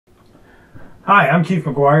Hi, I'm Keith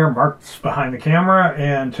McGuire, Mark's behind the camera,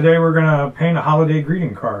 and today we're going to paint a holiday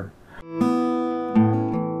greeting card.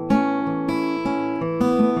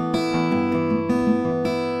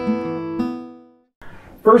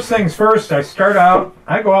 First things first, I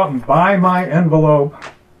go out and buy my envelope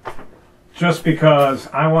just because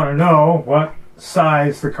I want to know what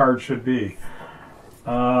size the card should be.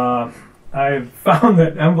 I've found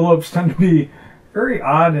that envelopes tend to be very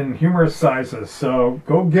odd and humorous sizes, so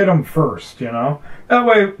go get them first, you know. That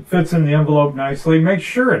way it fits in the envelope nicely. Make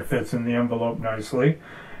sure it fits in the envelope nicely.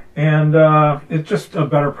 And it's just a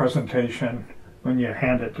better presentation when you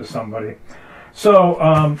hand it to somebody. So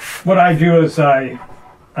what I do is I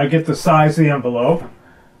get the size of the envelope,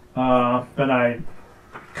 then I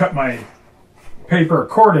cut my paper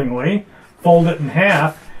accordingly, fold it in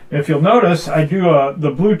half. If you'll notice, I do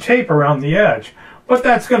the blue tape around the edge. What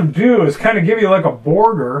that's going to do is kind of give you like a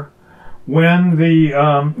border when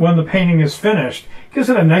the painting is finished. Gives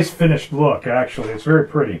it a nice finished look. Actually, it's very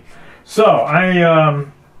pretty. So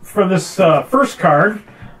for this first card,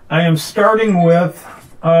 I am starting with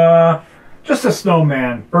just a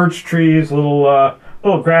snowman, birch trees, little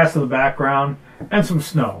grass in the background, and some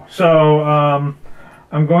snow. So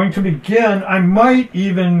I'm going to begin. I might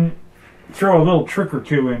even throw a little trick or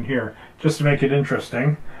two in here just to make it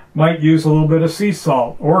interesting. Might use a little bit of sea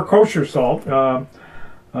salt or kosher salt,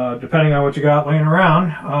 depending on what you got laying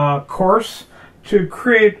around, coarse, to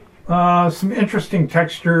create some interesting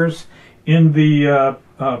textures in the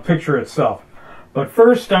picture itself. But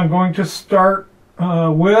first I'm going to start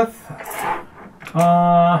with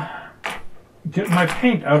getting my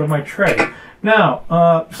paint out of my tray.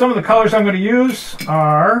 Now, some of the colors I'm going to use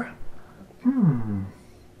are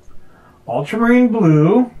ultramarine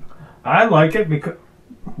blue. I like it because,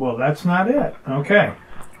 well, that's not it. Okay.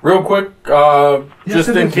 Real quick, just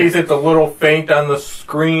in case it's a little faint on the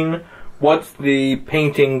screen, what's the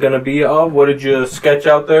painting going to be of? What did you sketch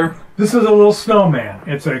out there? This is a little snowman.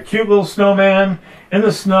 It's a cute little snowman in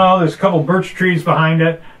the snow. There's a couple birch trees behind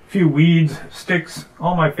it, a few weeds, sticks,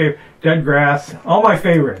 all my favorite, dead grass, all my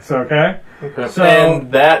favorites, okay? Okay. So,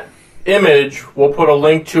 and that image we'll put a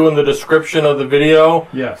link to in the description of the video.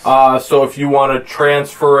 Yes. So if you want to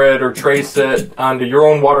transfer it or trace it onto your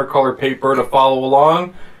own watercolor paper to follow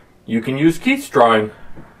along, you can use Keith's drawing.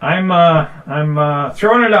 I'm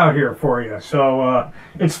throwing it out here for you. So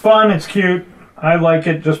it's fun, it's cute. I like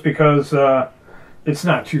it just because it's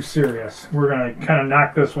not too serious. We're going to kind of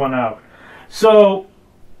knock this one out. So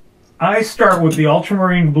I start with the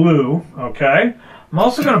ultramarine blue, okay? I'm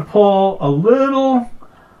also going to pull a little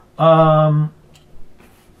I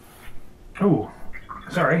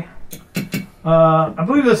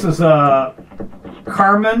believe this is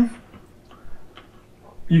Carmine.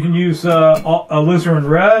 You can use alizarin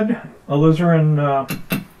red, alizarin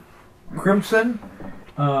crimson,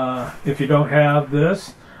 if you don't have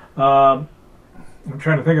this. I'm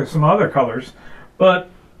trying to think of some other colors,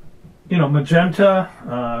 but you know,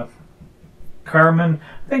 magenta, Carmine.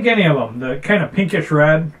 I think any of them. The kind of pinkish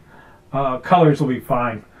red colors will be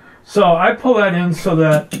fine. So I pull that in so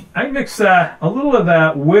that I mix a little of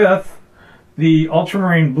that with the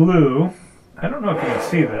ultramarine blue. I don't know if you can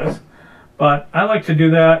see this, but I like to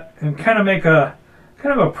do that and kind of make a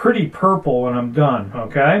pretty purple when I'm done,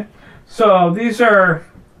 okay? So these are,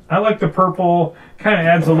 I like the purple, kind of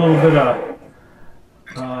adds a little bit of,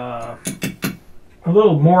 a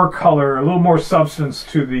little more color, a little more substance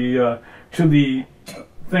to the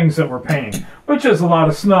things that we're painting, which is a lot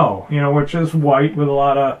of snow, you know, which is white with a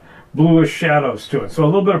lot of bluish shadows to it. So a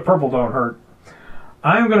little bit of purple don't hurt.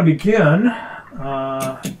 I'm going to begin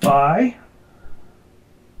by,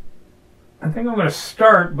 I think I'm going to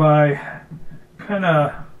start by kind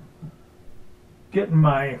of getting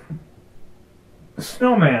my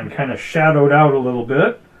snowman kind of shadowed out a little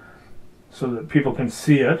bit so that people can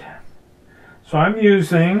see it. So I'm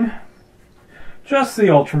using just the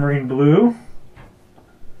ultramarine blue,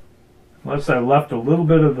 unless I left a little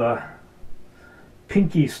bit of the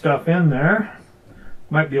pinky stuff in there.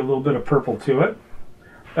 Might be a little bit of purple to it.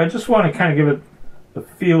 I just want to kind of give it the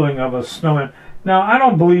feeling of a snowman. Now, I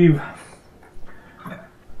don't believe,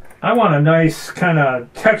 I want a nice kind of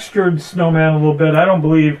textured snowman a little bit. I don't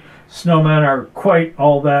believe snowmen are quite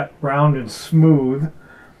all that round and smooth.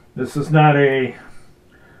 This is not a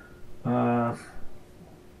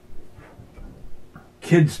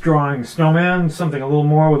kids drawing snowman, something a little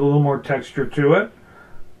more with a little more texture to it.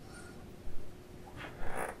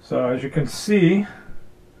 So as you can see,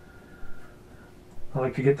 I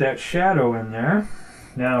like to get that shadow in there.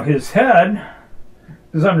 Now his head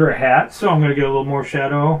is under a hat, so I'm going to get a little more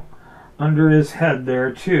shadow under his head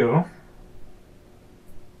there too.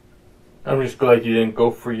 I'm just glad you didn't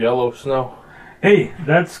go for yellow snow. Hey,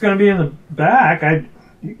 that's going to be in the back.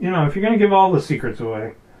 You know, if you're going to give all the secrets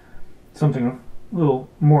away, something a little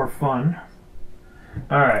more fun.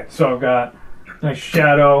 All right, so I've got a nice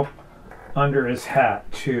shadow under his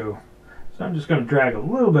hat too. So I'm just going to drag a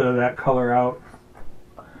little bit of that color out.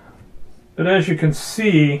 But as you can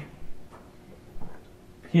see,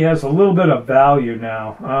 he has a little bit of value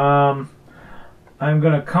now. I'm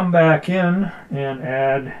going to come back in and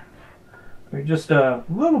add just a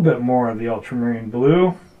little bit more of the ultramarine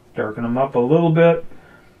blue, darken them up a little bit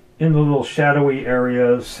in the little shadowy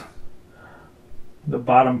areas, the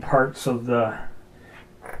bottom parts of the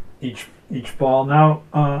each ball. Now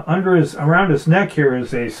around his neck here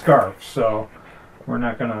is a scarf, so we're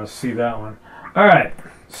not going to see that one. All right,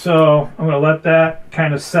 so I'm going to let that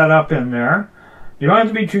kind of set up in there. You don't have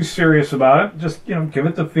to be too serious about it. Just, you know, give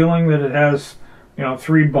it the feeling that it has, you know,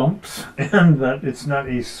 3 bumps and that it's not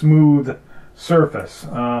a smooth surface.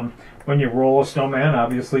 When you roll a snowman,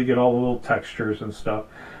 obviously you get all the little textures and stuff.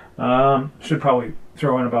 Should probably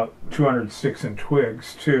throw in about 200 sticks and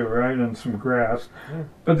twigs too, right, and some grass.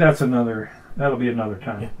 But that'll be another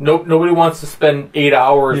time. Nobody wants to spend 8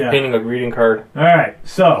 hours painting a greeting card. All right,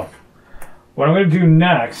 so what I'm going to do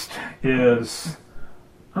next is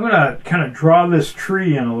I'm going to kind of draw this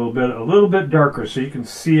tree in a little bit darker so you can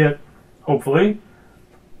see it, hopefully.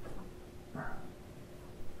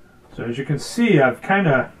 So as you can see, I've kind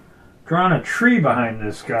of drawn a tree behind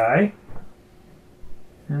this guy.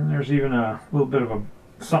 And there's even a little bit of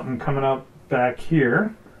something coming up back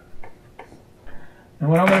here. And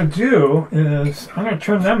what I'm going to do is I'm going to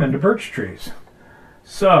turn them into birch trees.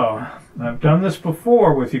 So I've done this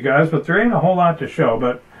before with you guys, but there ain't a whole lot to show.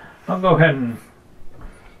 But I'll go ahead and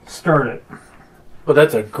start it. Well,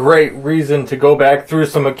 that's a great reason to go back through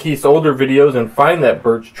some of Keith's older videos and find that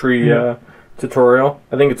birch tree tutorial.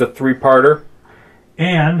 I think it's a 3-parter.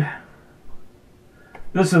 And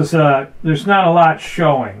this is, there's not a lot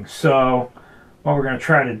showing, so what we're going to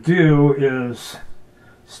try to do is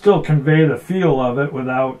still convey the feel of it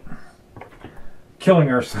without killing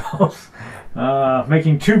ourselves,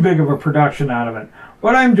 making too big of a production out of it.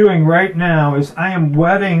 What I'm doing right now is I am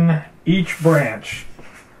wetting each branch.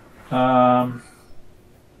 And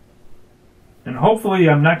hopefully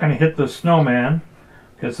I'm not going to hit the snowman,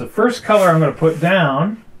 because the first color I'm going to put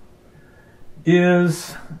down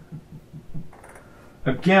is,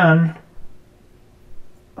 again,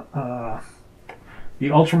 the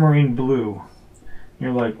ultramarine blue.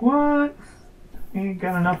 You're like, what? You ain't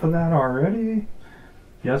got enough of that already?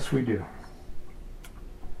 Yes, we do.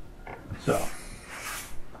 So,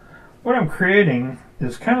 what I'm creating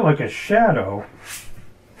is kind of like a shadow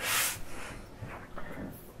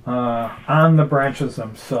on the branches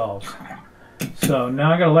themselves. So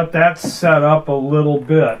now I'm going to let that set up a little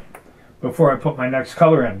bit before I put my next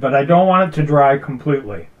color in. But I don't want it to dry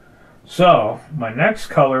completely. So my next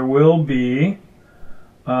color will be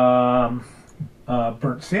burnt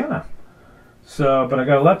sienna. So, but I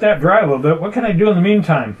got to let that dry a little bit. What can I do in the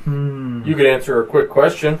meantime? You could answer a quick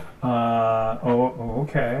question.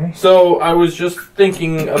 Okay. So I was just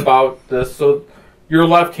thinking about this. So you're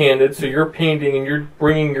left-handed, so you're painting and you're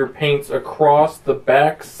bringing your paints across the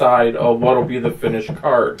back side of what will be the finished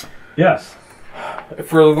card. Yes.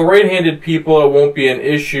 For the right-handed people, it won't be an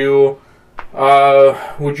issue.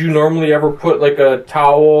 Would you normally ever put like a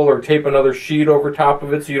towel or tape another sheet over top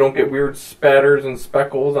of it so you don't get weird spatters and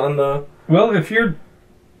speckles on the... Well, if you're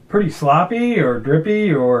pretty sloppy or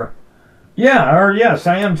drippy or... Yeah, or yes,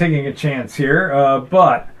 I am taking a chance here.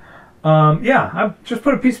 But, yeah, I've just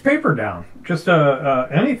put a piece of paper down. Just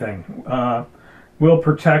anything will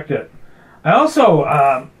protect it. I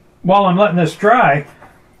also, while I'm letting this dry,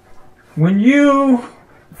 when you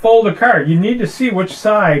fold a card, you need to see which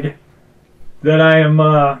side that I am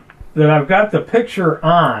that I've got the picture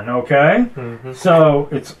on. Okay, so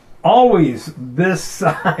it's always this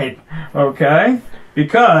side. Okay,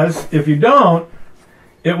 because if you don't,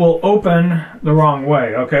 it will open the wrong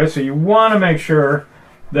way. Okay, so you want to make sure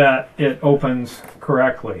that it opens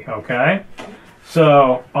correctly, okay?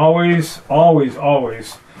 So always, always,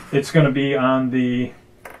 always, it's going to be on the,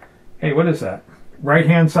 hey, what is that?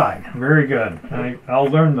 Right-hand side. Very good. I'll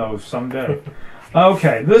learn those someday.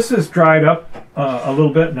 Okay, this is dried up a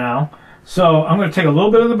little bit now. So I'm going to take a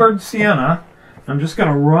little bit of the burnt sienna. I'm just going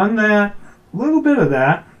to run that, a little bit of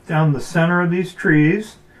that, down the center of these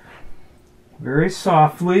trees. Very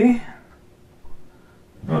softly.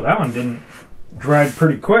 Oh, that one didn't... dried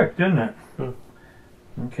pretty quick, didn't it?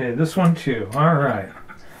 Okay, this one too. All right.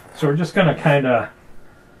 So we're just going to kind of,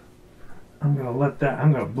 I'm going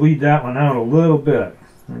to bleed that one out a little bit.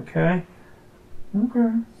 Okay?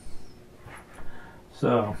 Okay.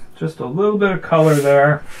 So just a little bit of color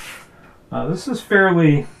there. This is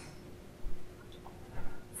fairly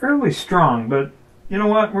strong, but you know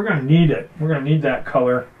what? We're going to need it. We're going to need that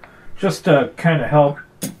color just to kind of help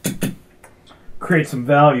create some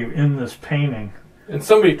value in this painting. And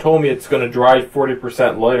somebody told me it's going to dry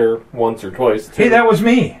 40% lighter once or twice, too. Hey, that was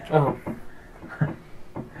me. Oh.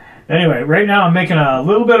 Anyway, right now I'm making a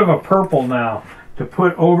little bit of a purple now to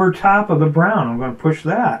put over top of the brown. I'm going to push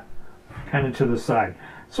that kind of to the side.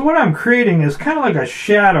 So what I'm creating is kind of like a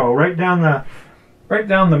shadow right down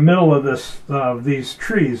the middle of these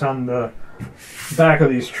trees, on the back of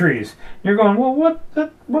these trees. You're going, well, what?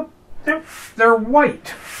 They're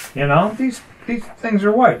white. You know, these things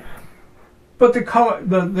are white. But the color,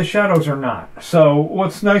 the shadows are not. So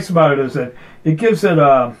what's nice about it is that it gives it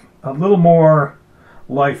a little more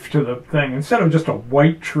life to the thing. Instead of just a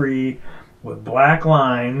white tree with black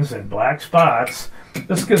lines and black spots,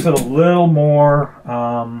 this gives it a little more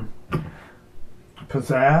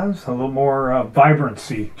pizzazz, a little more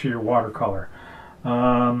vibrancy to your watercolor.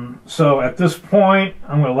 So at this point,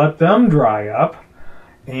 I'm going to let them dry up,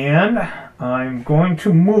 and I'm going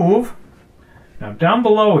to move. Now down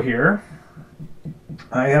below here,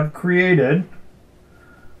 I have created,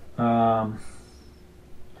 I don't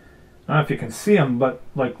know if you can see them, but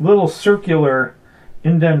like little circular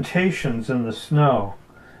indentations in the snow.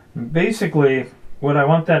 And basically, what I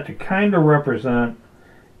want that to kind of represent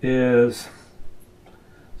is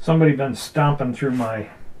somebody been stomping through my,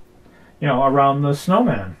 around the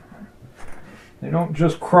snowman. They don't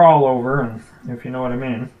just crawl over, and if you know what I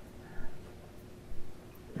mean.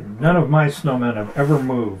 None of my snowmen have ever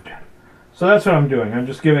moved. So that's what I'm doing. I'm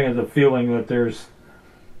just giving it the feeling that there's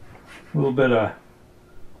a little bit of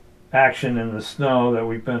action in the snow that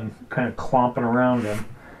we've been kind of clomping around in.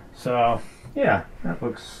 So yeah, that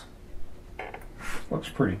looks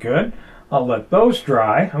pretty good. I'll let those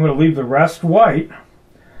dry. I'm going to leave the rest white.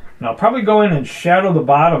 And I'll probably go in and shadow the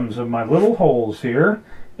bottoms of my little holes here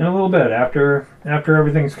in a little bit after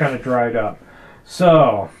everything's kind of dried up.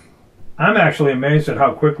 So I'm actually amazed at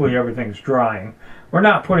how quickly everything's drying. We're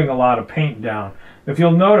not putting a lot of paint down. If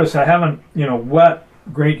you'll notice, I haven't wet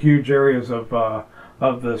great huge areas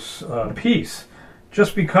of this piece,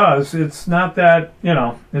 just because it's not that,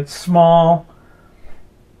 it's small.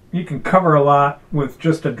 You can cover a lot with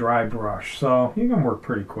just a dry brush, so you can work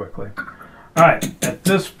pretty quickly. All right, at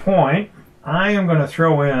this point, I am going to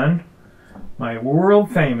throw in my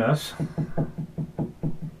world famous,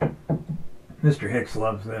 Mr. Hicks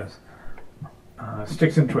loves this,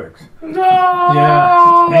 Sticks and Twigs. No!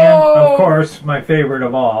 Yeah, and of course, my favorite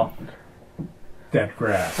of all, Dead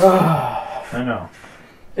Grass. I know.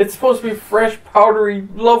 It's supposed to be fresh, powdery,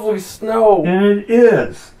 lovely snow. And it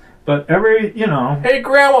is. But Hey,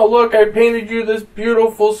 Grandma, look, I painted you this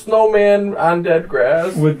beautiful snowman on dead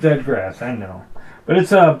grass. With dead grass, I know. But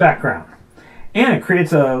it's a background. And it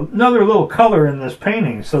creates another little color in this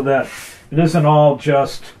painting so that it isn't all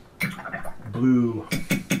just blue.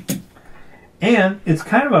 And it's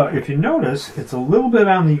kind of if you notice, it's a little bit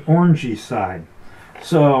on the orangey side.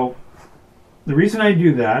 So the reason I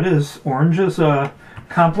do that is orange is a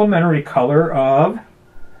complementary color of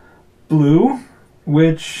blue,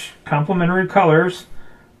 which complementary colors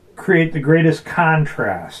create the greatest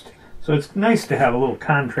contrast. So it's nice to have a little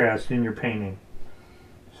contrast in your painting.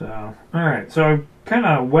 So, alright, so I kind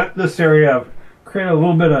of wet this area up, create a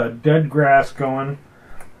little bit of dead grass going.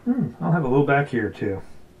 I'll have a little back here too.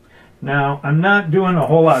 Now, I'm not doing a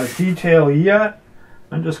whole lot of detail yet.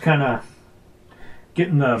 I'm just kind of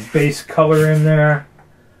getting the base color in there.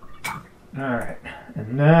 Alright,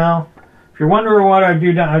 and now, if you're wondering what I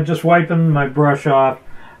do, I'm just wiping my brush off.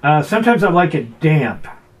 Sometimes I like it damp.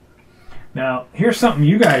 Now, here's something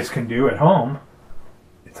you guys can do at home.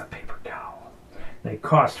 It's a paper towel. They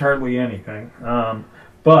cost hardly anything.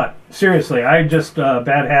 But seriously, I just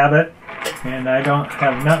bad habit, and I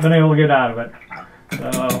have not been able to get out of it.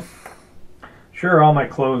 So, sure, all my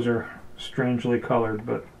clothes are strangely colored,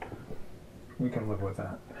 but we can live with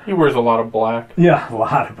that. He wears a lot of black. Yeah, a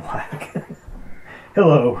lot of black.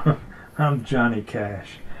 Hello, I'm Johnny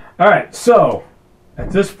Cash. All right, so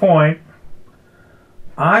at this point,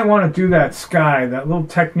 I want to do that sky, that little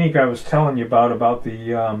technique I was telling you about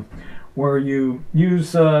the where you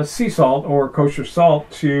use sea salt or kosher salt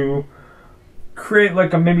to create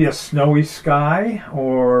like maybe a snowy sky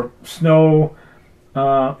or snow.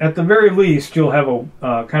 At the very least, you'll have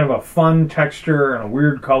a kind of a fun texture and a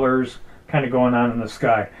weird colors kind of going on in the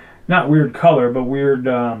sky. Not weird color, but weird.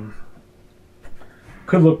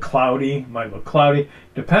 Could look cloudy, might look cloudy.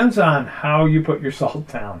 Depends on how you put your salt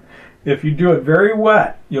down. If you do it very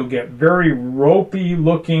wet, you'll get very ropey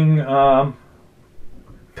looking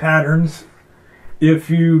patterns. If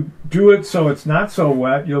you do it so it's not so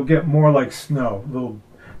wet, you'll get more like snow.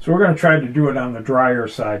 So we're going to try to do it on the drier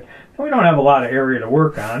side. We don't have a lot of area to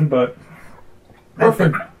work on, but...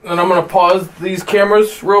 Perfect. And I'm going to pause these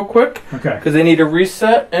cameras real quick. Okay. Because they need to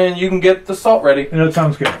reset, and you can get the salt ready. And that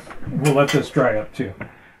sounds good. We'll let this dry up, too.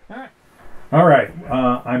 All right.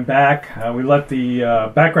 I'm back. We let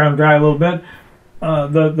the background dry a little bit.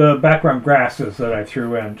 The background grasses that I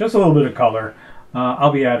threw in, just a little bit of color.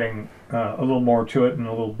 I'll be adding a little more to it in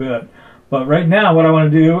a little bit. But right now, what I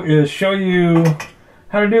want to do is show you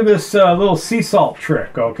how to do this little sea salt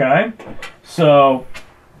trick, okay? So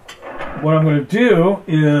what I'm going to do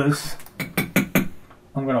is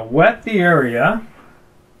I'm going to wet the area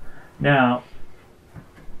now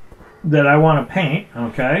that I want to paint,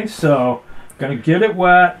 okay? So I'm going to get it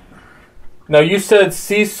wet. Now you said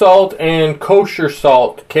sea salt and kosher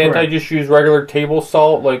salt. Can't I just use regular table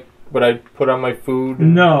salt like what I put on my food?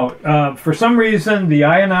 No. For some reason, the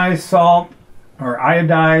ionized salt, or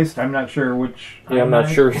iodized, I'm not sure which. Yeah, I'm not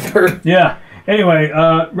sure either. Yeah. Anyway,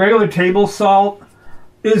 regular table salt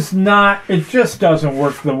is not, it just doesn't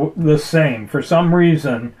work the same. For some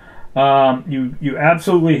reason, you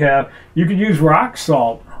absolutely have, you could use rock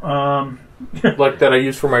salt. Like that I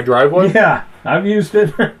use for my driveway? Yeah, I've used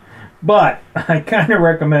it. But I kind of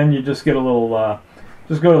recommend you just get a little,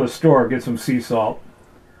 just go to the store, get some sea salt.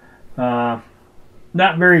 Not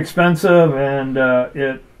very expensive, and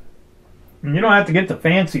you don't have to get the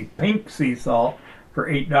fancy pink sea salt for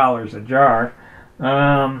 $8 a jar.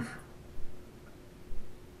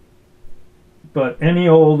 But any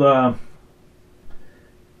old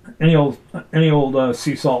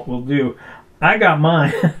sea salt will do. I got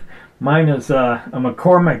mine. Mine is a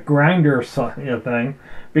McCormick grinder thing,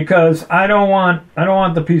 because I don't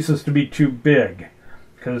want the pieces to be too big,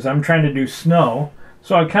 because I'm trying to do snow.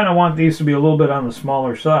 So I kind of want these to be a little bit on the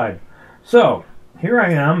smaller side. So here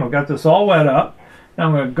I am. I've got this all wet up. Now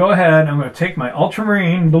I'm going to go ahead. I'm going to take my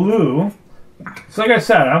ultramarine blue. So like I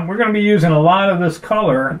said, we're going to be using a lot of this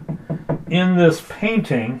color in this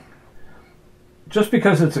painting, just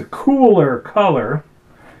because it's a cooler color.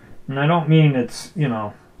 And I don't mean it's, you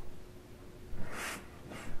know,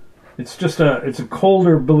 it's just it's a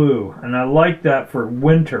colder blue, and I like that for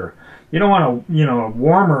winter. You don't want a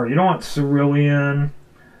warmer. You don't want cerulean.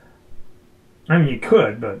 I mean, you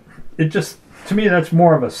could, but it just, to me, that's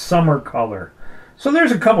more of a summer color. So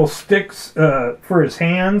there's a couple sticks for his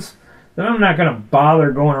hands that I'm not going to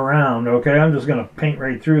bother going around. Okay, I'm just going to paint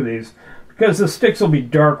right through these, because the sticks will be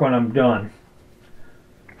dark when I'm done.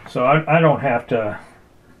 So I don't have to.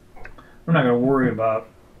 I'm not going to worry about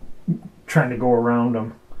trying to go around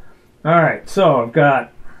them. All right, so I've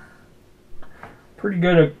got pretty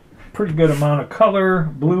good amount of color,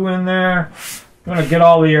 blue in there. I'm going to get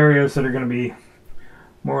all the areas that are going to be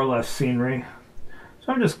more or less scenery.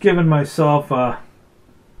 So I'm just giving myself,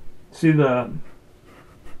 see the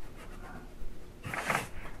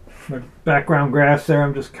background grass there?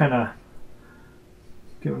 I'm just kind of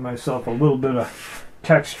giving myself a little bit of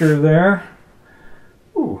texture there.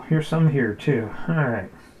 Ooh, here's some here too. All right.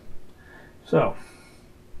 So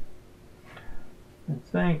I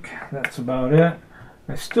think that's about it.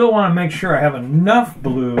 I still want to make sure I have enough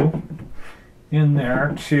blue in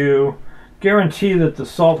there to guarantee that the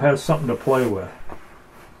salt has something to play with.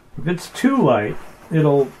 If it's too light, it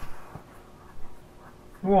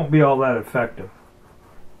won't be all that effective.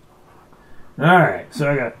 Alright,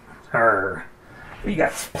 so I got we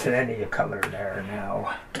got plenty of color there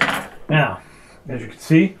now. Now, as you can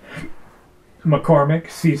see, McCormick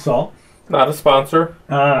sea salt. Not a sponsor.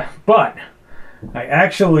 But I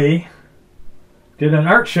actually did an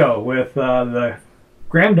art show with the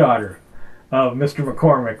granddaughter of Mr.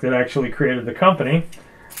 McCormick that actually created the company.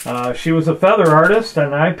 She was a feather artist,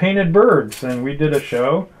 and I painted birds, and we did a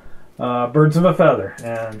show, Birds of a Feather,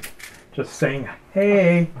 and just saying,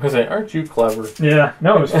 hey. I was like, aren't you clever? Yeah,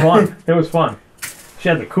 no, it was fun. It was fun. She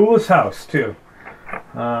had the coolest house, too.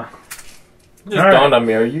 Just dawned on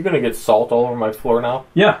me, are you going to get salt all over my floor now?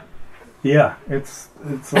 Yeah. Yeah, it's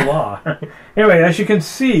a law. Anyway, as you can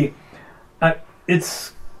see,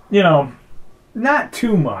 it's, you know, not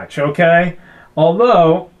too much, okay?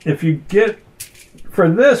 Although, if you get, for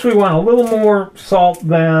this, we want a little more salt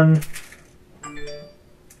than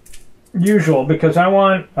usual, because I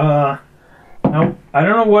want, I don't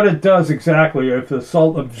know what it does exactly, if the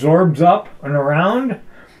salt absorbs up and around,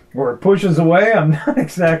 or it pushes away, I'm not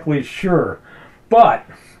exactly sure. But,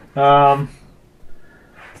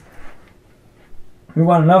 we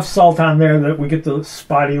want enough salt on there that we get the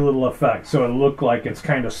spotty little effect, so it'll look like it's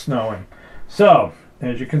kind of snowing. So,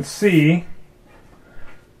 as you can see,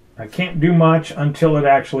 I can't do much until it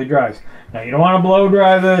actually dries. Now, you don't want to blow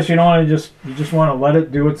dry this. You don't want to you just want to let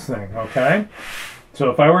it do its thing, okay? So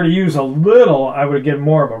if I were to use a little, I would get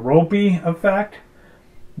more of a ropey effect.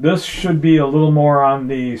 This should be a little more on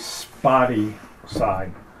the spotty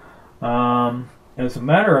side. As a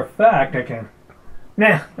matter of fact, I can...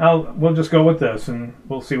 we'll just go with this and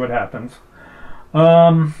we'll see what happens.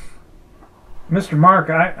 Mr. Mark,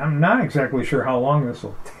 I'm not exactly sure how long this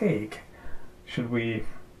will take. Should we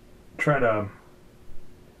try to...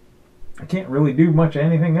 I can't really do much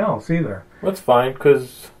anything else either. That's fine,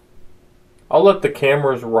 because I'll let the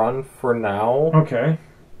cameras run for now. Okay.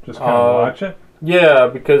 Just kind of watch it? Yeah,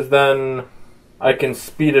 because then I can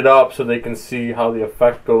speed it up so they can see how the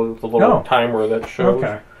effect goes with the little timer that shows.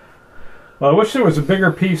 Okay. Well, I wish there was a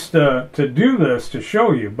bigger piece to do this to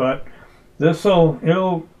show you, but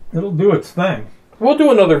it'll do its thing. We'll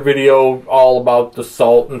do another video all about the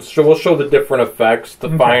salt, and we'll show the different effects, the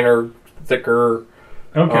finer, thicker,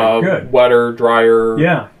 good. Wetter, drier.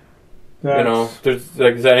 Yeah. You know,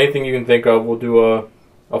 there's anything you can think of, we'll do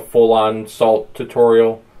a full-on salt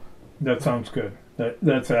tutorial. That sounds good.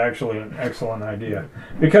 That's actually an excellent idea,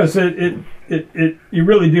 because you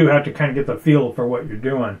really do have to kind of get the feel for what you're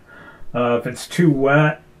doing. If it's too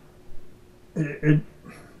wet, it's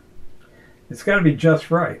got to be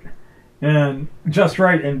just right, and just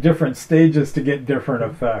right in different stages to get different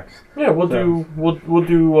effects. Yeah, we'll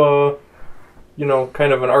do you know,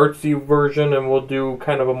 kind of an artsy version, and we'll do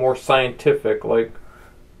kind of a more scientific, like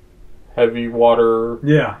heavy water,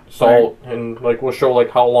 salt, and like we'll show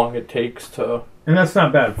like how long it takes to. And that's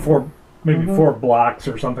not bad. Maybe 4 blocks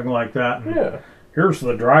or something like that. And here's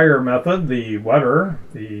the drier method, the wetter,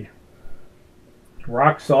 the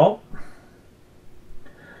rock salt.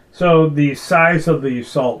 So the size of the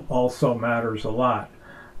salt also matters a lot.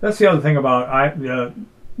 That's the other thing about the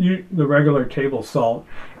regular table salt,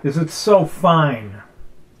 is it's so fine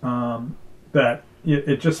that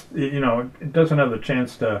it just, it doesn't have the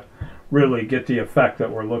chance to really get the effect that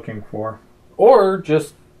we're looking for. Or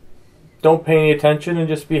just don't pay any attention and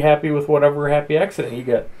just be happy with whatever happy accident you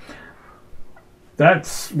get.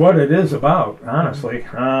 That's what it is about, honestly.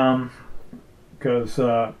 Because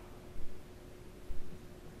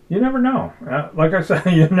you never know. Like I said,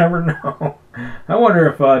 you never know. I wonder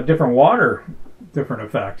if different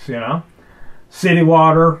effects, City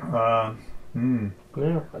water.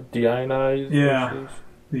 Deionized. Yeah. Versus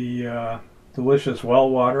the delicious well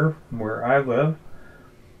water where I live.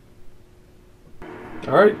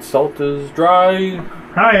 Alright, salt is dry.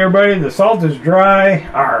 Hi everybody, the salt is dry.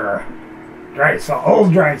 Dry salt,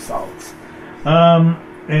 old dry salts.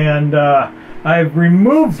 And I've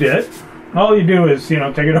removed it. All you do is, take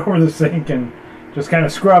it over the sink and just kind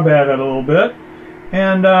of scrub at it a little bit.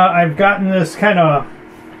 And I've gotten this kind of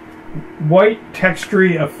white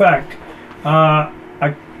textury effect.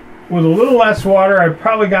 With a little less water, I've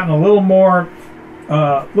probably gotten a little more,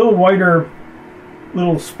 little whiter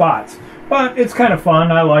little spots. But it's kind of fun.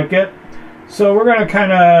 I like it. So we're going to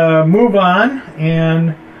kind of move on,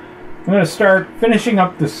 and I'm going to start finishing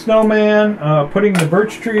up the snowman, putting the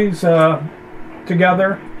birch trees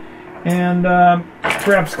together, and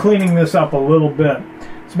perhaps cleaning this up a little bit.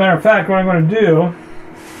 As a matter of fact, what I'm going to do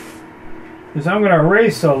is I'm going to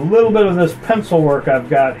erase a little bit of this pencil work I've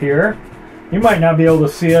got here. You might not be able to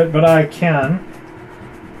see it, but I can.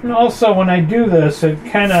 And also, when I do this, I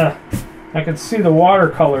can see the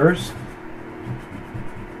watercolors.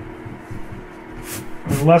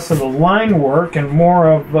 Less of the line work and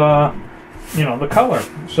more of, the color.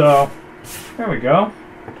 So, there we go.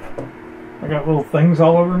 I got little things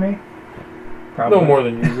all over me. Probably. No more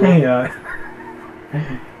than usual. Yeah.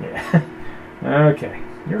 Okay.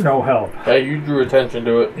 You're no help. Yeah, you drew attention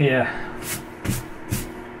to it. Yeah.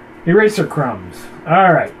 Eraser crumbs.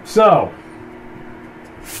 Alright, so.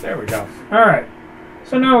 There we go. Alright.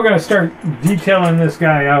 So now we're going to start detailing this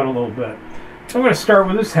guy out a little bit. So I'm going to start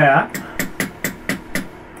with his hat.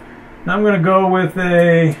 Now I'm going to go with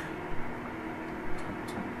a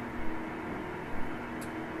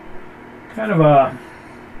kind of a,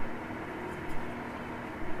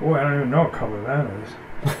 boy, I don't even know what color that is.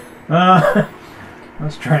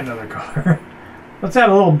 Let's try another color. Let's add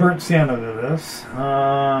a little burnt sienna to this.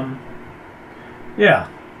 Yeah.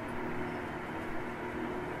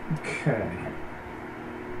 Okay.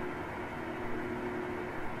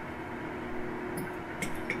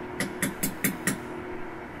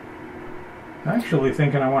 I'm actually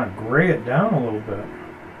thinking I want to gray it down a little bit.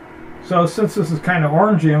 So since this is kind of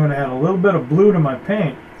orangey, I'm going to add a little bit of blue to my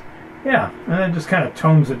paint. Yeah, and it just kind of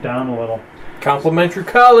tones it down a little. Complementary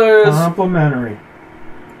colors! Complementary.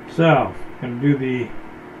 So, I'm going to do the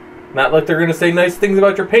Not like they're going to say nice things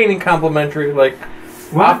about your painting complimentary, like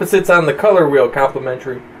What? opposites on the color wheel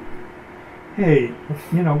complimentary. Hey,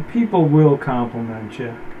 you know, people will compliment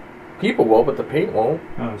you. People will, but the paint won't.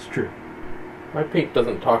 Oh, it's true. My paint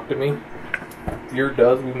doesn't talk to me. If yours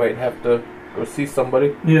does, we might have to go see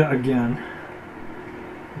somebody. Yeah, again.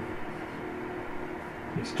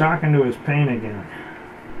 He's talking to his paint again.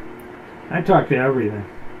 I talk to everything.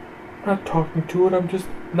 I'm not talking to it, I'm just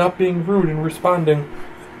not being rude and responding.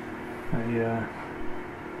 I,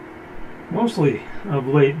 mostly of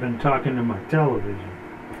late been talking to my television.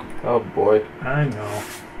 Oh boy. I know.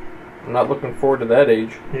 I'm not looking forward to that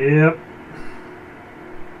age. Yep.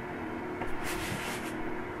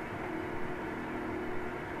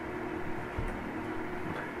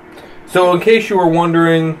 So in case you were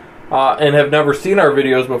wondering and have never seen our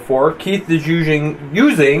videos before, Keith is using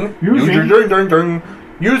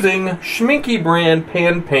Schminky brand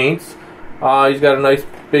pan paints. He's got a nice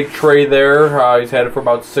big tray there. He's had it for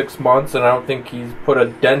about 6 months, and I don't think he's put a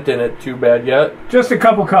dent in it too bad yet. Just a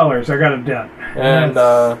couple colors. I got a dent. And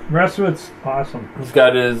the rest of it's awesome. He's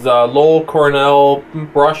got his Lowell Cornell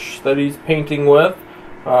brush that he's painting with.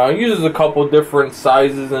 He uses a couple different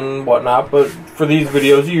sizes and whatnot, but for these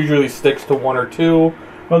videos, he usually sticks to 1 or 2.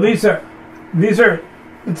 Well, these are,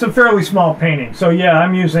 it's a fairly small painting. So yeah,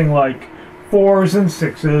 I'm using like 4s and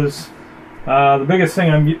 6s. The biggest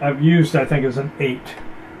thing I've used, I think, is an 8.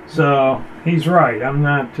 So he's right. I'm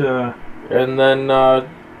not. And then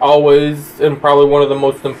always, and probably one of the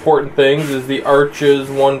most important things, is the Arches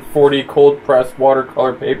 140 cold pressed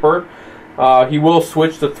watercolor paper. He will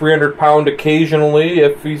switch to 300 pound occasionally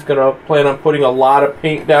if he's going to plan on putting a lot of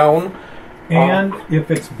paint down. And if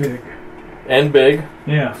it's big. And big.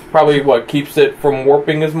 Yeah. Probably what keeps it from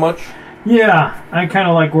warping as much. Yeah, I kind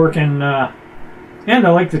of like working, and I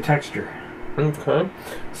like the texture. Okay.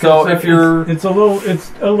 So if you're, it's a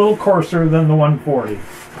little coarser than the 140.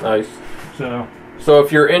 Nice. So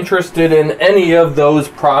if you're interested in any of those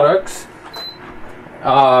products,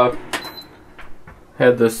 had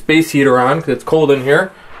the space heater on because it's cold in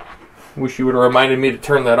here. Wish you would have reminded me to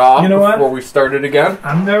turn that off before we started again.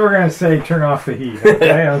 I'm never going to say turn off the heat.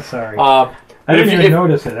 Okay, I'm sorry. I didn't even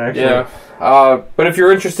notice it, actually. Yeah. But if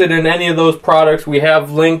you're interested in any of those products, we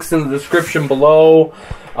have links in the description below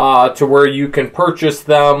to where you can purchase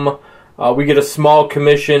them. We get a small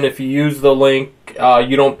commission if you use the link.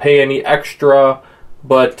 You don't pay any extra,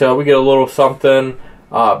 but we get a little something.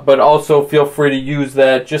 But also feel free to use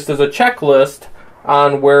that just as a checklist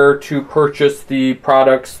on where to purchase the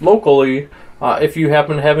products locally if you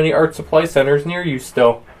happen to have any art supply centers near you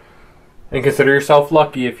still. And consider yourself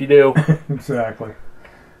lucky if you do. Exactly.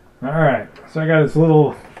 Alright, so I got this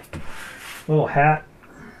little hat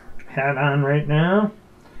on right now.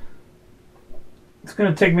 It's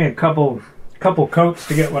going to take me a couple coats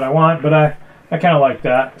to get what I want, but I kind of like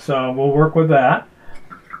that, so we'll work with that.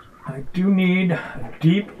 I do need a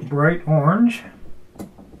deep, bright orange.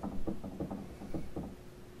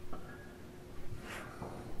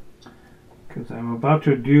 Because I'm about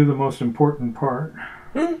to do the most important part.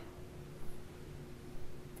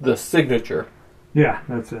 The signature. Yeah,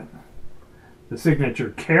 that's it. The signature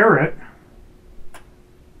carrot.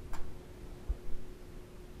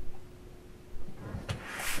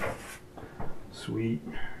 Sweet.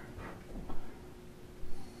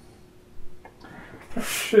 That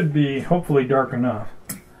should be hopefully dark enough.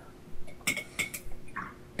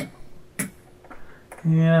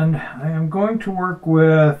 And I am going to work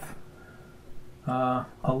with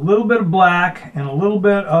a little bit of black and a little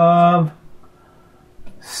bit of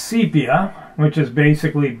sepia, which is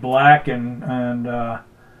basically black and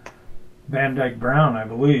Van Dyke brown, I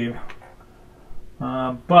believe.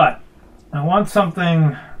 But I want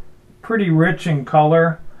something pretty rich in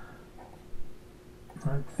color.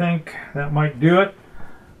 I think that might do it.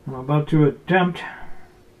 I'm about to attempt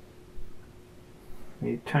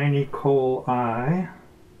a tiny coal eye.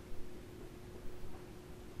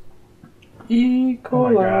 E. coli. Oh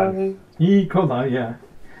my God. E. coli, yeah.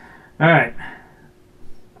 Alright.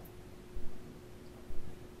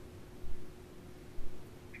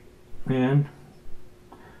 And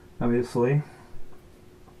obviously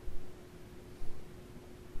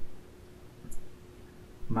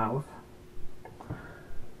mouth.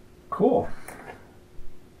 Cool.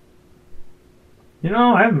 You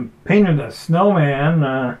know, I haven't painted a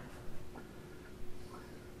snowman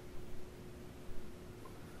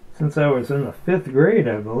since I was in the 5th grade,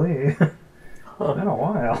 I believe. It's been a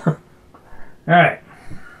while. Alright.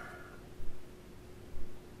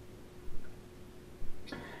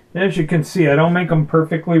 As you can see, I don't make them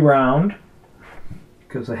perfectly round,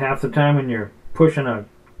 because half the time when you're pushing a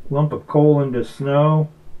lump of coal into snow,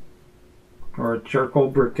 or a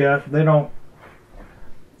charcoal briquette. They're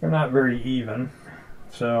not very even.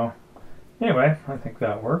 So anyway, I think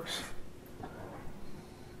that works.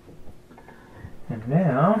 And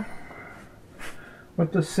now,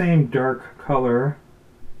 with the same dark color,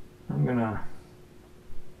 I'm gonna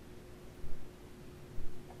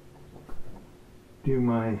do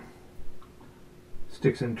my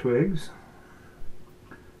sticks and twigs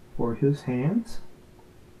for his hands.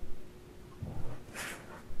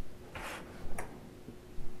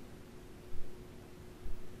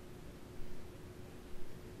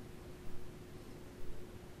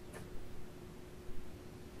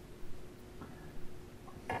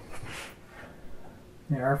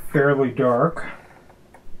 They are fairly dark.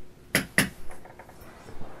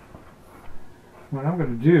 What I'm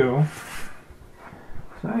going to do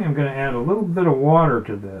is I am going to add a little bit of water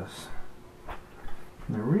to this.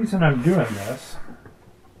 And the reason I'm doing this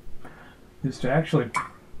is to actually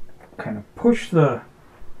kind of push the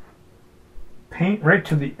paint right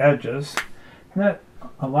to the edges. And that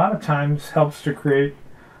a lot of times helps to create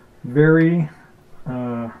very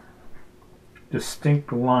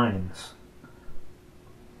distinct lines.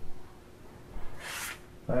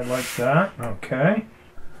 I like that. Okay.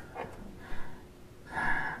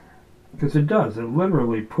 Because it does. It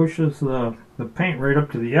literally pushes the paint right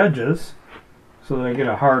up to the edges so that I get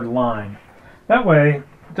a hard line. That way,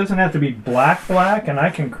 it doesn't have to be black, and I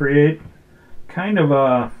can create kind of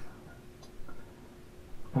a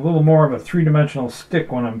little more of a three-dimensional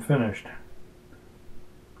stick when I'm finished.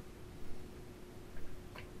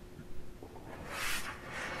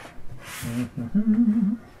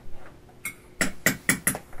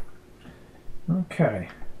 Okay,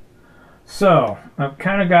 so I've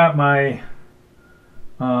kind of got my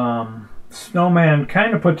snowman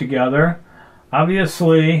kind of put together.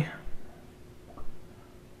 Obviously,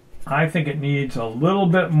 I think it needs a little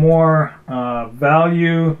bit more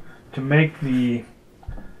value to make the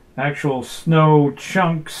actual snow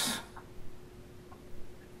chunks.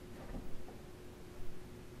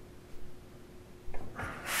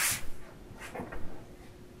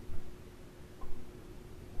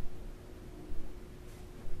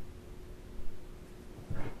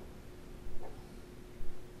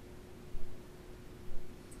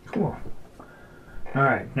 Cool. All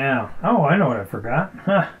right, now, oh, I know what I forgot.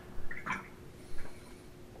 Huh.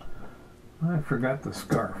 I forgot the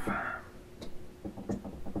scarf.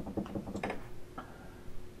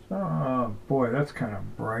 Oh boy, that's kind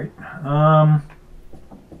of bright.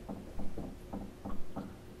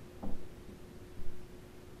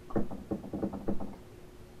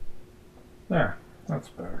 There, that's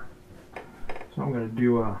better. So I'm going to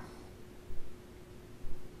do a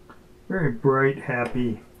very bright,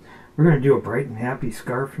 happy. We're going to do a bright and happy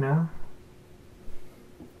scarf now.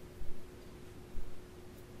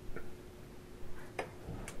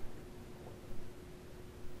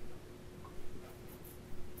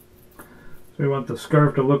 So we want the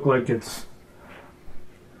scarf to look like it's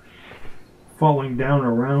falling down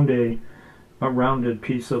around a rounded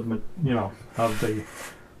piece of, you know, of the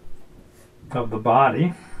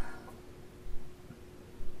body.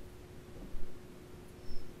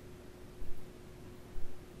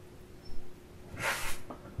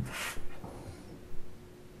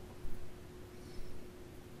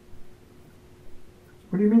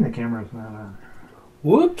 What do you mean the camera's not on?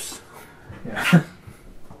 Whoops. Yeah.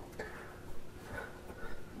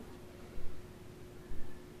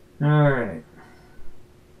 All right.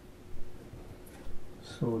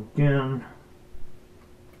 So again,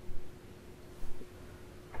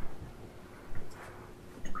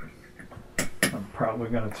 I'm probably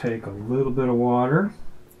going to take a little bit of water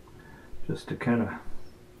just to kind of,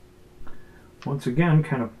 once again,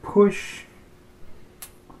 kind of push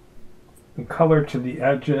the color to the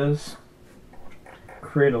edges,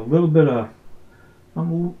 create a little bit of,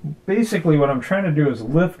 basically what I'm trying to do is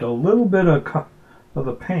lift a little bit of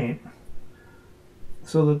the paint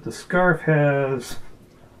so that the scarf has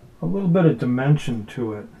a little bit of dimension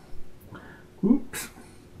to it. Oops.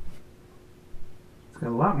 It's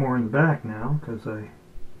got a lot more in the back now because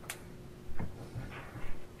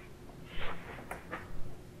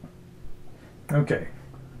okay.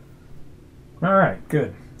 All right,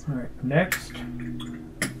 good. All right, next.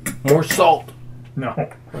 More salt.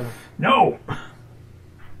 No. No!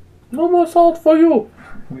 No more salt for you.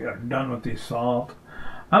 We are done with the salt.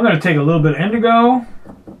 I'm going to take a little bit of indigo, a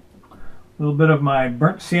little bit of my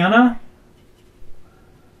burnt sienna.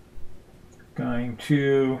 Going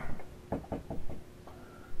to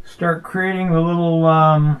start creating the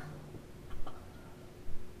little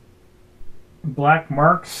black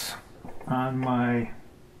marks on my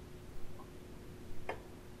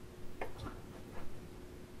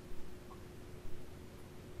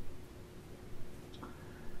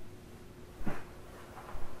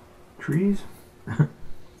trees.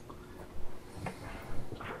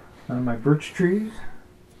 On my birch trees.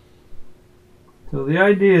 So the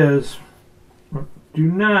idea is, do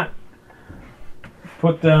not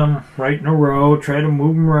put them right in a row. Try to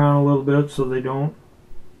move them around a little bit so they don't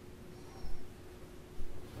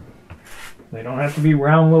have to be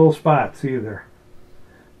round little spots either.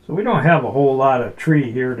 So we don't have a whole lot of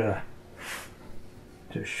tree here to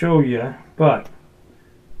show you, but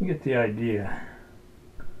you get the idea.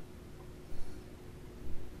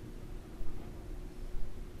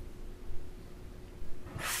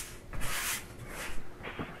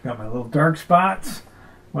 Got my little dark spots.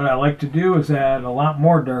 What I like to do is add a lot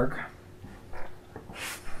more dark.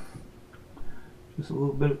 Just a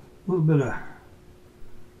little bit of,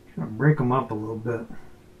 kind of break them up a little bit,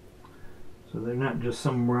 so they're not just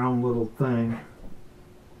some round little thing.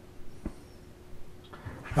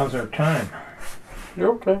 How's our time?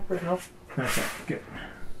 You're okay right now. Okay, good.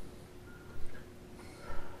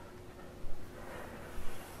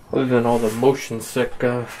 Other than all the motion sick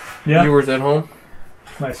Yeah. viewers at home.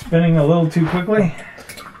 Am I spinning a little too quickly?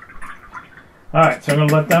 Alright, so I'm going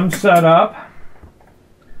to let them set up.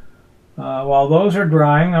 While those are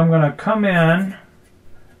drying, I'm going to come in.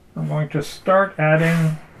 I'm going to start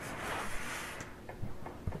adding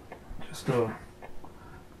just a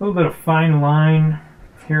little bit of fine line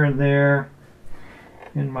here and there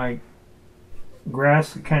in my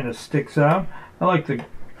grass that kind of sticks out. I like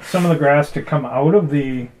some of the grass to come out of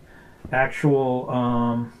the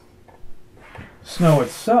actual snow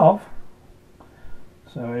itself.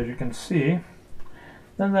 So as you can see,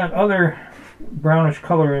 then that other brownish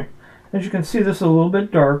color, as you can see, this is a little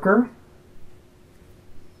bit darker.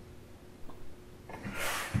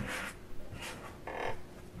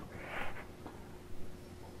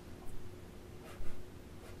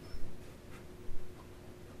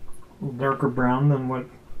 A little darker brown than what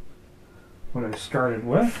I started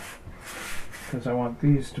with, because I want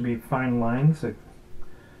these to be fine lines that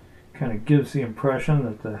kind of gives the impression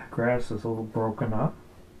that the grass is a little broken up.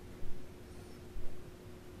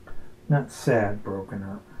 Not sad broken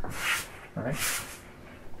up. All right.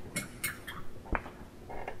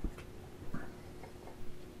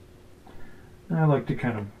 And I like to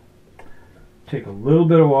kind of take a little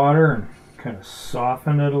bit of water and kind of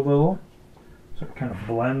soften it a little so it kind of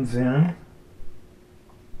blends in.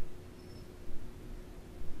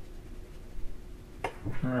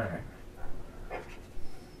 All right.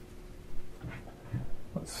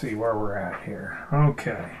 Let's see where we're at here.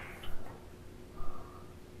 Okay.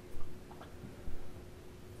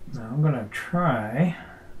 Now I'm going to try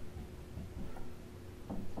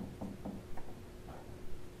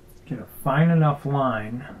get a fine enough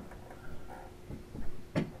line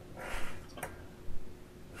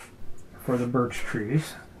for the birch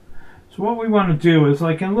trees. So what we want to do is,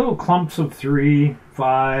 like in little clumps of 3,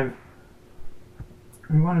 5,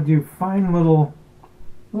 we want to do fine little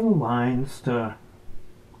lines to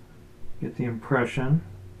get the impression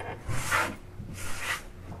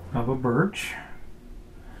of a birch.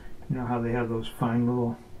 You know how they have those fine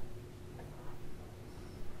little...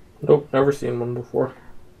 Nope, never seen one before.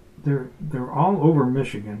 They're all over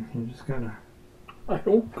Michigan. You just gotta... I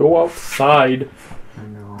don't go outside. I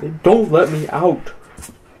know. They don't let me out.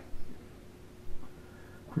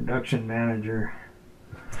 Production manager.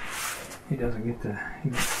 He doesn't get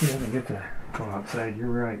to go outside.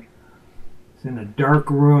 You're right. He's in a dark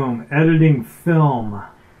room editing film.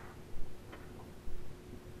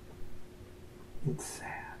 It's sad.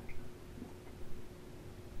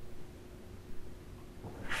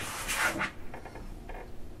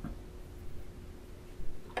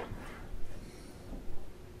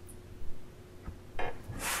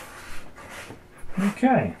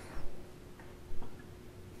 Okay.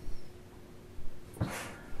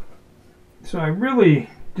 So I really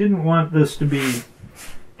didn't want this to be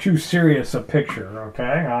too serious a picture,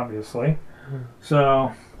 okay, obviously.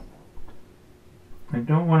 So I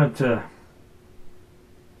don't want it to...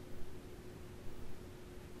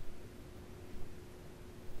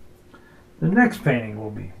 The next painting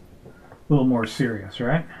will be a little more serious,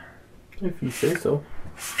 right? If you say so.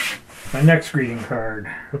 My next greeting card.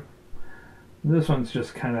 This one's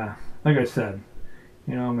just kind of, like I said,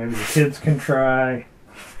 you know, maybe the kids can try.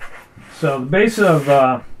 So the bases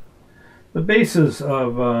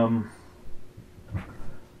of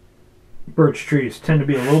birch trees tend to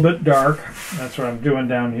be a little bit dark. That's what I'm doing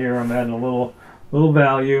down here. I'm adding a little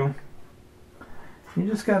value. You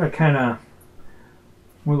just got to kind of,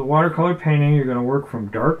 with a watercolor painting, you're going to work from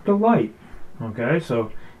dark to light. Okay,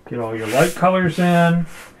 so get all your light colors in.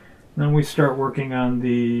 Then we start working on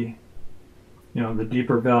the, you know, the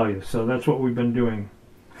deeper values. So that's what we've been doing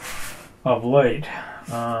of late.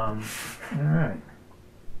 All right.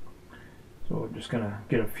 So we're just going to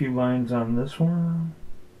get a few lines on this one.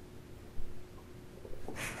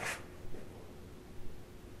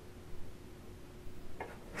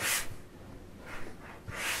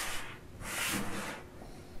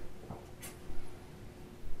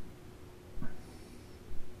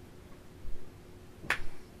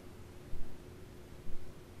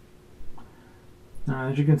 Now,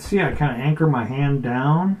 as you can see, I kind of anchor my hand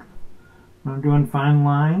down when I'm doing fine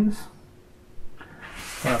lines.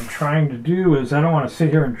 What I'm trying to do is I don't want to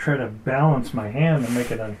sit here and try to balance my hand and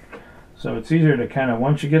make it so it's easier to kind of,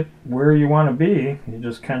 once you get where you want to be, you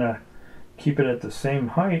just kind of keep it at the same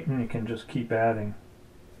height and you can just keep adding.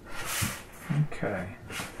 Okay.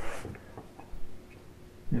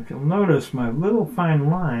 If you'll notice, my little fine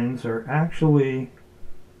lines are actually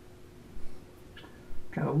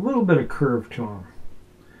got a little bit of curve to them.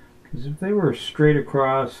 Because if they were straight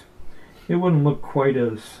across, it wouldn't look quite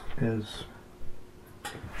as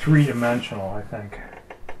three-dimensional, I think.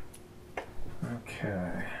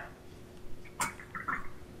 Okay.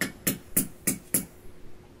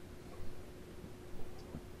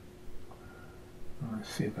 Let's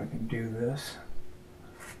see if I can do this.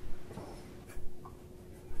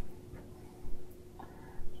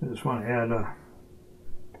 So I just want to add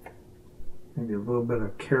maybe a little bit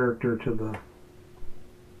of character to the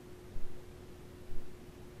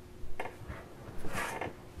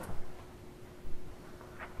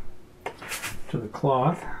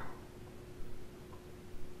cloth.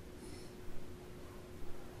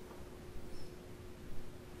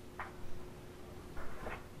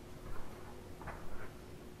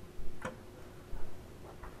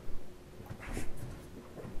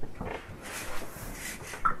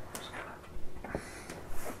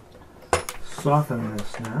 Soften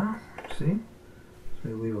this now. See? So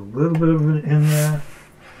we leave a little bit of it in there.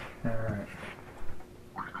 All right.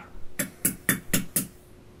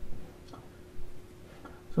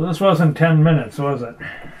 So this wasn't 10 minutes, was it?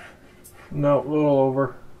 No, a little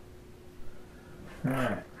over. All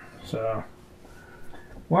right. So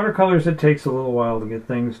watercolors, it takes a little while to get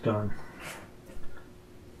things done.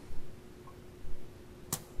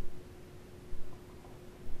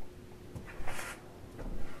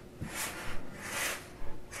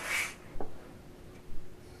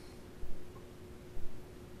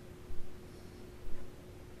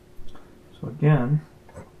 So again,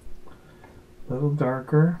 a little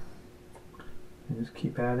darker, and just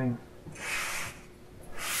keep adding a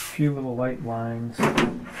few little light lines.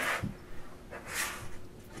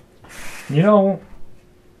 You know,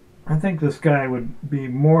 I think this guy would be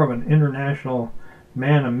more of an international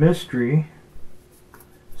man of mystery,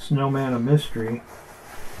 snowman of mystery,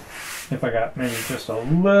 if I got maybe just a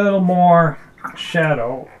little more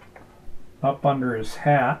shadow up under his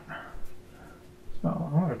hat. So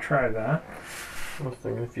I'm going to try that. I was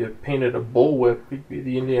thinking if you painted a bullwhip, you'd be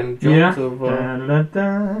the Indiana Jones of... Da, da,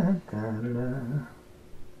 da, da, da.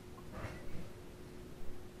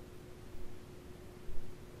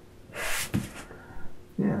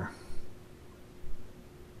 Yeah.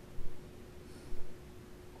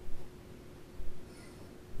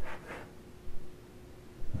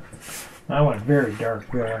 I went very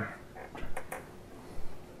dark there.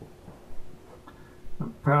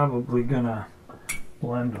 I'm probably gonna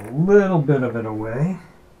blend a little bit of it away.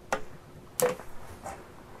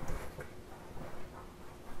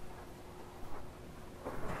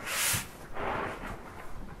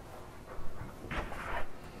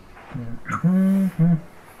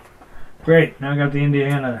 Great, now I got the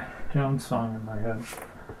Indiana Jones song in my head.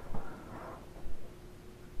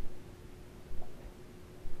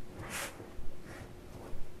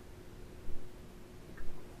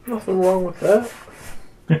 Nothing wrong with that.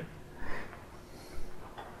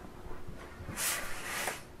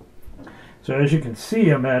 So as you can see,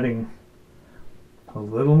 I'm adding a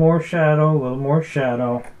little more shadow, a little more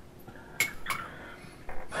shadow.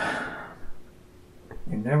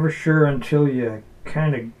 You're never sure until you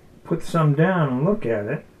kind of put some down and look at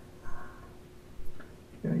it.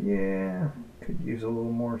 Yeah, could use a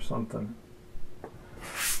little more something.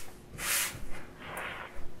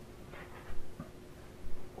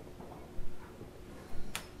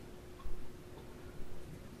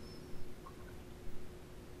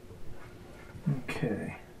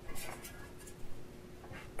 Okay.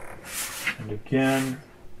 And again,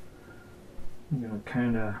 I'm going to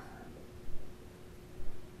kind of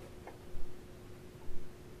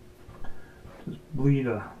just bleed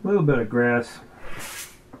a little bit of grass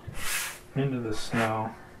into the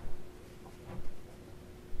snow.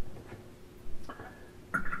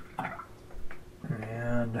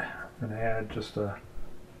 And I'm going to add just a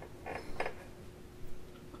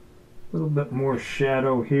A little bit more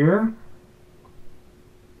shadow here.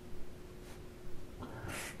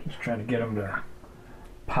 Just trying to get them to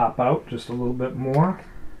pop out just a little bit more.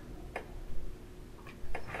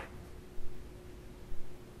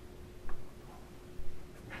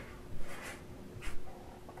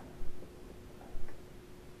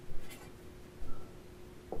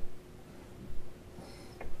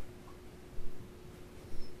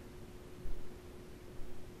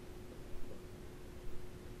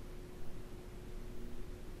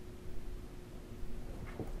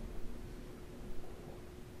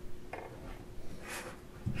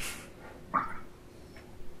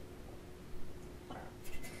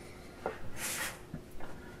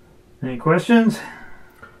 Any questions?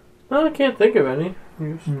 No, I can't think of any.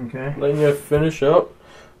 Okay. Letting you finish up.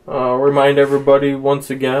 Remind everybody once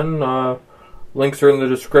again, links are in the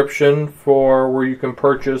description for where you can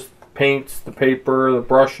purchase paints, the paper, the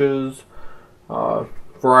brushes,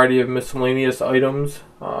 variety of miscellaneous items.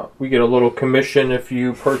 We get a little commission if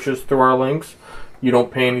you purchase through our links. You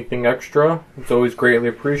don't pay anything extra. It's always greatly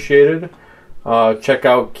appreciated. Check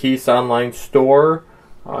out Keith's online store.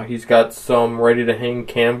 He's got some ready-to-hang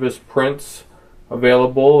canvas prints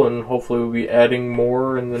available, and hopefully we'll be adding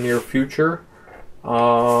more in the near future. Be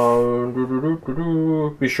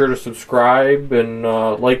sure to subscribe and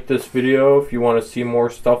like this video if you want to see more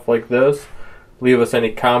stuff like this. Leave us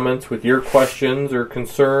any comments with your questions or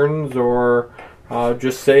concerns, or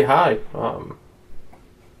just say hi.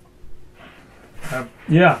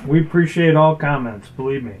 Yeah, we appreciate all comments,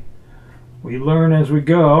 believe me. We learn as we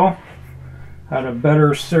go how to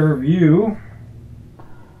better serve you,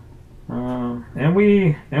 and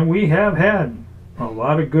we have had a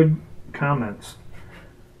lot of good comments,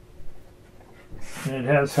 and it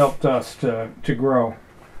has helped us to grow.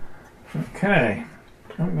 Okay,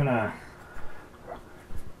 I'm gonna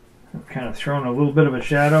kind of throw in a little bit of a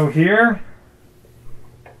shadow here.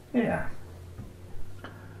 Yeah,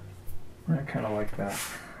 I kind of like that.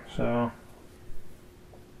 So,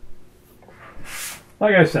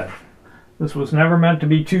 like I said, this was never meant to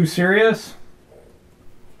be too serious.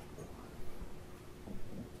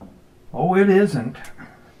 Oh, it isn't.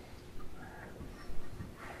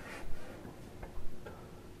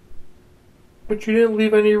 But you didn't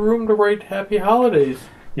leave any room to write Happy Holidays.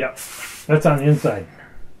 Yep, that's on the inside.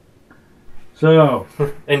 So,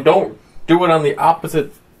 and don't do it on the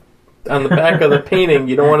opposite, on the back of the painting.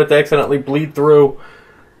 You don't want it to accidentally bleed through.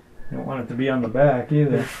 You don't want it to be on the back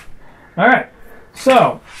either. All right,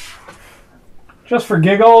 so just for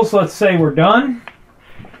giggles, let's say we're done.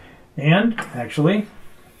 And actually,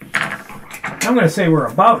 I'm going to say we're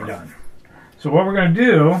about done. So what we're going to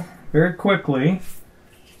do, very quickly,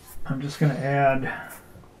 I'm just going to add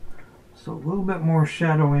just a little bit more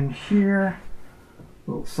shadow in here,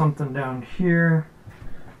 a little something down here.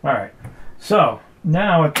 All right, so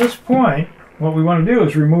now at this point, what we want to do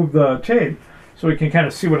is remove the tape so we can kind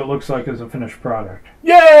of see what it looks like as a finished product.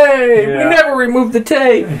 Yay! Yeah. We never removed the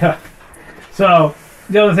tape! Yeah. So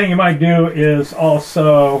the other thing you might do is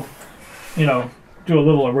also, you know, do a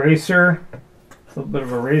little eraser, a little bit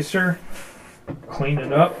of eraser, clean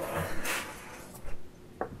it up.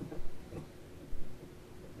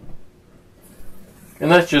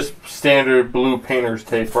 And that's just standard blue painter's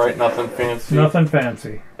tape, right? Nothing fancy. Nothing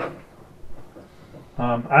fancy.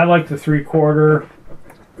 I like the 3/4.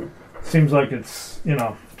 Seems like it's, you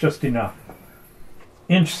know, just enough.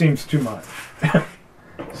 Inch seems too much.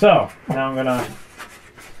 So now I'm gonna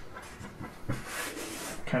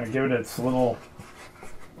kind of give it its little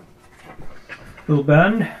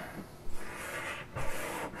bend,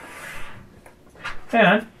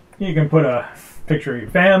 and you can put a picture of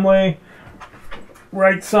your family,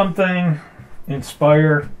 write something,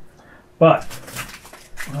 inspire, but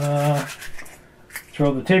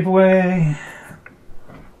throw the tape away.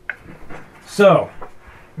 So,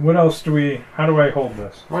 what else do we, how do I hold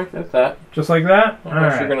this? Right at that. Just like that?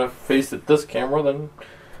 Unless you're going to face it this camera, then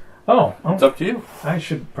it's up to you. I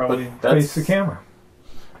should probably face the camera.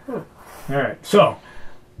 All right, so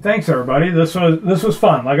thanks everybody. This was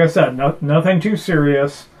fun. Like I said, nothing too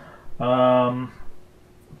serious, but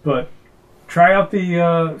try out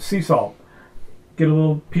the sea salt. Get a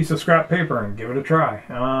little piece of scrap paper and give it a try.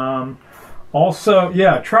 Also,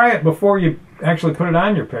 yeah, try it before you actually put it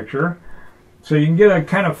on your picture, so you can get a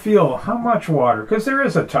kind of feel how much water, because there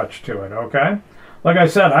is a touch to it. Okay, like I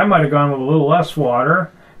said, I might have gone with a little less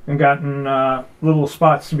water and gotten little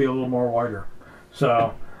spots to be a little more whiter.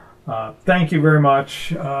 So thank you very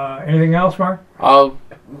much. Anything else, Mark?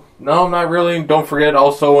 No, not really. Don't forget,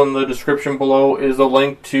 also in the description below is a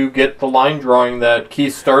link to get the line drawing that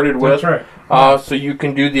Keith started with. That's right. So you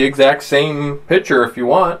can do the exact same picture if you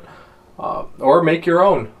want. or make your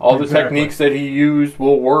own. All the Exactly. techniques that he used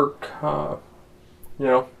will work.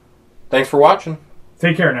 Thanks for watching.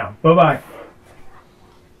 Take care now. Bye-bye.